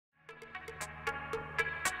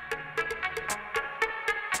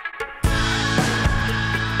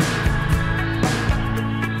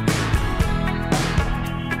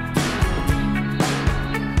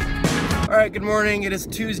Alright, good morning. It is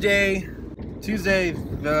Tuesday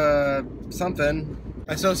the something.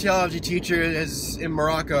 My sociology teacher is in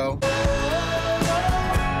Morocco.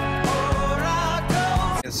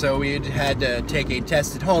 And so we had to take a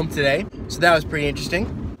test at home today. So that was pretty interesting.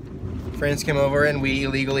 Friends came over and we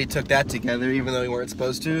illegally took that together even though we weren't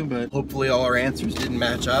supposed to, but hopefully all our answers didn't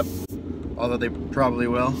match up. Although they probably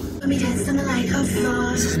will. This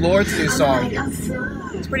is Lord's new song.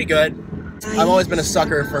 It's pretty good. I've always been a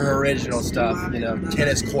sucker for her original stuff, you know,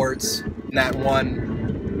 tennis courts, and that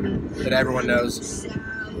one that everyone knows.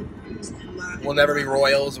 We'll Never Be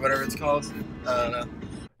Royals, whatever it's called. I don't know.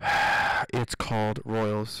 It's called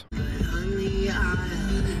Royals.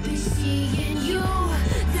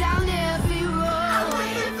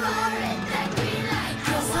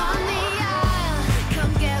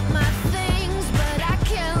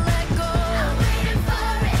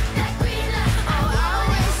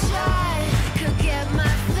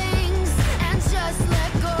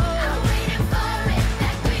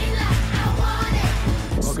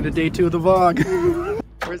 Welcome to day 2 of the vlog.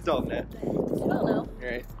 Where's Dolphin at? I don't know.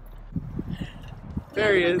 Alright.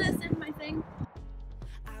 There he is. This in my thing.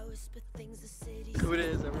 Who it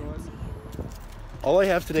is, everyone. All I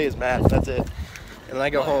have today is math, that's it. And then I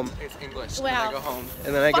go home. It's English. Wow. And I go home.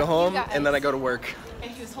 And then I go Fuck home, you guys. and then I go to work. And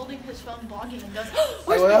he was holding his phone vlogging and goes,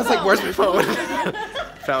 I was like, where's my phone?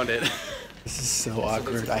 Found it. This is so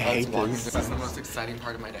awkward. I hate this. This is the most exciting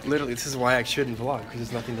part of my day. Literally, this is why I shouldn't vlog, because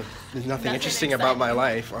there's nothing interesting about my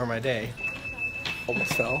life or my day.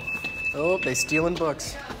 Almost fell. Oh, they stealing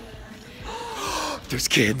books. There's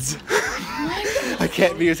kids. I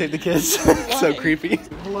can't videotape the kids. It's so creepy.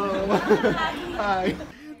 Hello. Hi.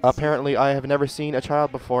 Apparently, I have never seen a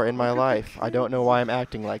child before in my life. I don't know why I'm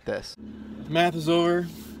acting like this. Math is over.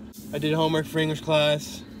 I did homework for English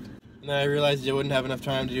class. And then I realized I wouldn't have enough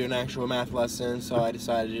time to do an actual math lesson, so I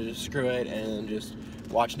decided to just screw it and just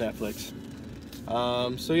watch Netflix.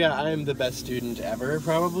 So yeah, I'm the best student ever,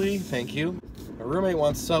 probably. Thank you. My roommate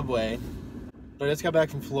wants Subway, but I just got back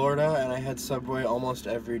from Florida and I had Subway almost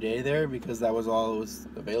every day there because that was all that was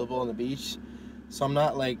available on the beach. So I'm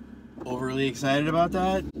not like overly excited about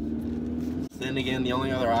that. Then again, the only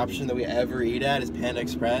other option that we ever eat at is Panda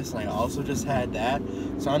Express, and I also just had that.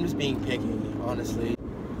 So I'm just being picky, honestly.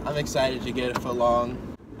 I'm excited to get a footlong,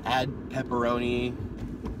 add pepperoni,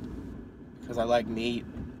 because I like meat.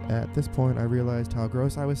 At this point, I realized how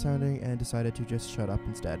gross I was sounding and decided to just shut up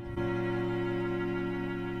instead.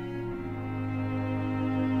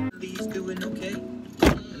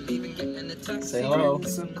 Say hello.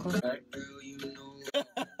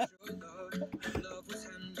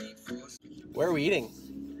 Where are we eating?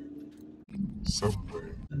 Subway.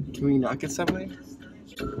 Can we not get Subway?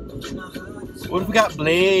 What if we got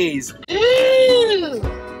Blaze?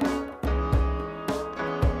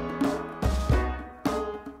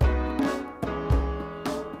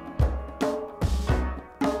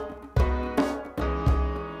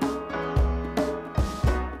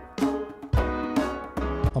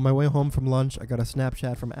 On my way home from lunch, I got a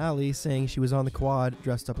Snapchat from Allie saying she was on the quad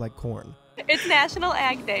dressed up like corn. It's National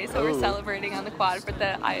Ag Day, so Oh. we're celebrating on the quad for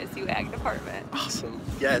the ISU Ag Department. Awesome.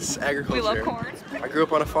 Yes, agriculture. We love corn. I grew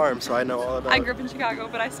up on a farm, so I know all about it. I grew up in Chicago,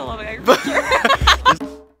 but I still love agriculture.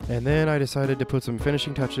 And then I decided to put some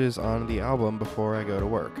finishing touches on the album before I go to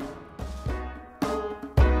work.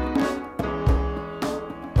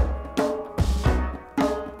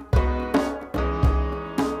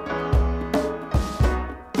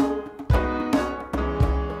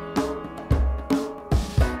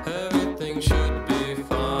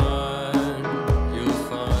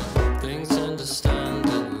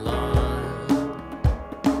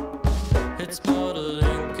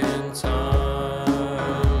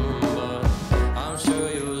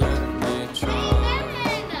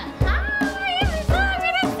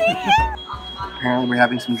 Apparently we're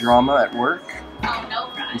having some drama at work,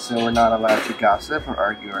 and so we're not allowed to gossip or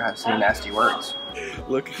argue or have say nasty words.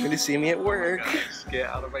 Look, you're gonna see me at work. Get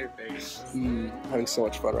out of my face. Having so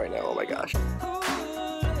much fun right now, oh my gosh.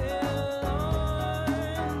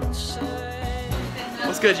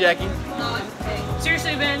 What's good, Jackie?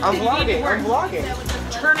 Seriously, Ben. I'm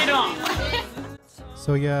vlogging. Turn it off.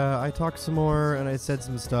 So yeah, I talked some more and I said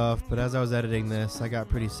some stuff, but as I was editing this, I got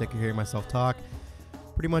pretty sick of hearing myself talk.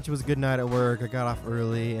 Pretty much it was a good night at work, I got off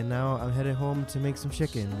early, and now I'm headed home to make some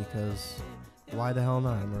chicken because why the hell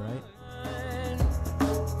not, am I right?